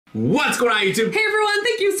What's going on, YouTube? Hey everyone,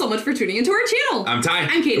 thank you so much for tuning into our channel. I'm Ty.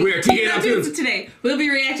 I'm Katie. We are TK Top Tunes. Today, we'll be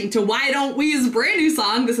reacting to Why Don't We's brand new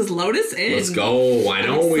song. This is Lotus In. Let's go. Why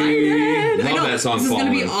don't we? Love that song, This is Fallen.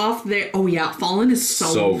 going to be off there. Oh yeah, Fallen is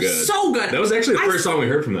so good. So good. That was actually the first song we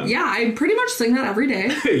heard from them. Yeah, I pretty much sing that every day.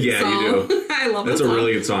 Yeah, so, you do. I love That's that song. a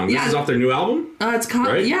really good song. Yeah. This is off their new album? It's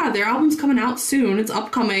right? Yeah, their album's coming out soon. It's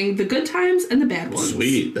upcoming. The good times and the bad ones.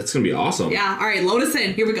 Sweet. That's going to be awesome. Yeah, alright, Lotus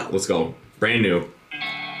In. Here we go. Let's go. Brand new.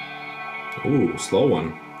 Ooh, slow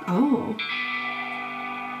one. Oh.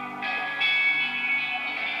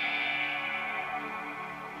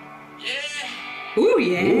 Ooh,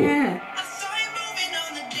 yeah. Ooh.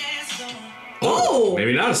 Oh!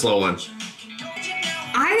 Maybe not a slow one.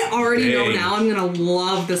 I already know now I'm gonna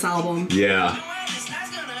love this album. Yeah.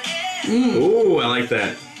 Ooh, I like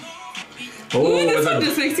that. Oh, ooh, this one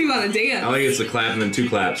just makes me want to dance. I like it's a clap and then two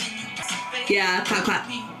claps. Yeah, clap, clap,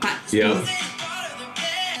 clap. Yep.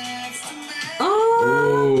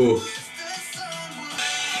 Oh.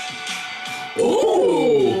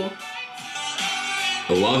 Oh.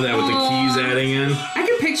 I love that with the keys adding in. I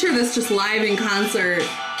can picture this just live in concert.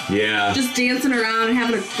 Yeah. Just dancing around and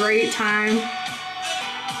having a great time.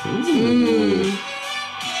 Ooh.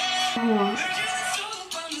 Oh.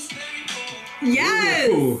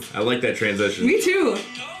 Yes! Ooh, I like that transition. Me too.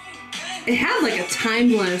 It had like a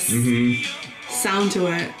timeless sound to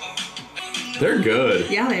it. They're good.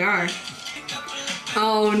 Yeah, they are.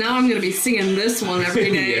 Oh, now I'm gonna be singing this one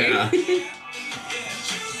every day. Yeah.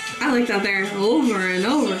 I like that there over and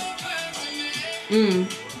over.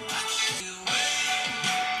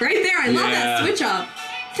 Right there, I love that switch up.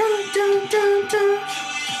 Dun, dun, dun, dun.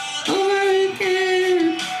 Over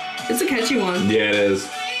again. It's a catchy one. Yeah, it is.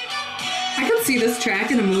 I could see this track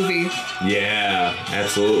in a movie. Yeah,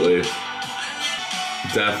 absolutely.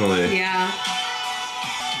 Definitely. Yeah.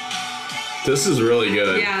 This is really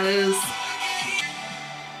good. Yeah, it is.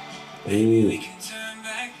 Ooh.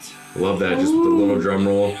 Love that, just with the little drum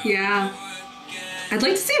roll. Yeah. I'd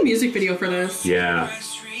like to see a music video for this. Yeah.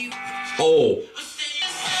 Oh.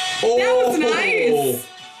 Oh. That was nice.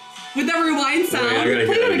 With the rewind sound. Wait, I gotta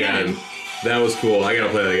Play hear that that again. That was cool. I gotta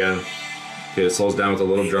play that again. Okay, it slows down with a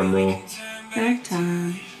little drum roll. Back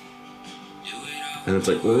time. And it's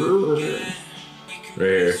like, right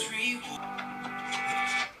here.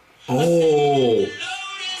 Oh.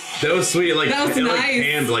 That was sweet. Like, that was it nice. Like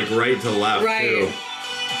panned like right to left too.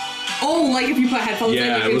 Oh, like if you put headphones in.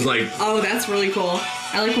 Yeah, it was like. Oh, that's really cool.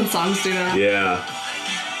 I like when songs do that. Yeah.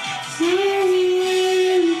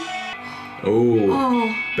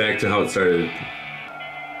 Oh. Back to how it started.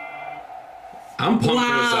 I'm pumped for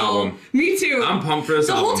this album. Me too. I'm pumped for this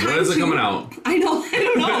album. When is it coming out? I know, I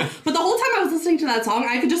don't know. But the whole time I was listening to that song,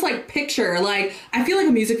 I could just like picture, like, I feel like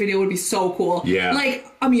a music video would be so cool. Yeah. Like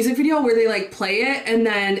a music video where they like play it and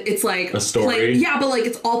then it's like a story. Yeah, but like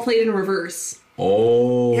it's all played in reverse.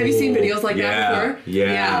 Oh. Have you seen videos like that before?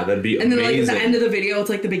 Yeah, that'd be amazing. And then like at the end of the video, it's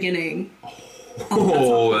like the beginning.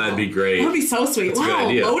 Oh, that'd be great. That'd be so sweet. That's a good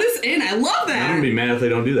idea. Lotus In. I love that. I'm gonna be mad if they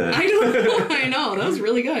don't do that. I know. I know. That was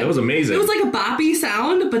really good. That was amazing. It was like a boppy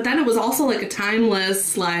sound, but then it was also like a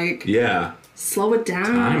timeless, like... Yeah. Slow it down.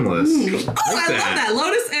 Timeless. Oh, I love that.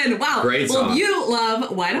 Lotus In. Wow. Great song. Well, if you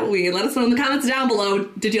love Why Don't We? Let us know in the comments down below.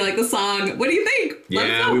 Did you like the song? What do you think?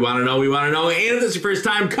 Yeah, we want to know. We want to know. And if this is your first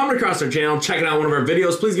time coming across our channel, checking out one of our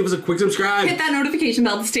videos, please give us a quick subscribe. Hit that notification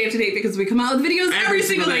bell to stay up to date because we come out with videos every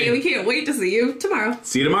single day. We can't wait to see you tomorrow.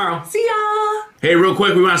 See you tomorrow. See ya. Hey, real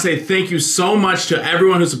quick, we want to say thank you so much to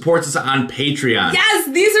everyone who supports us on Patreon. Yes,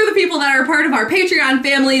 these are the people that are part of our Patreon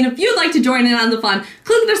family, and if you'd like to join in on the fun,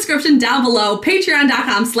 click the description down below,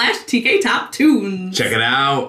 patreon.com/TKTopTunes. Check it out.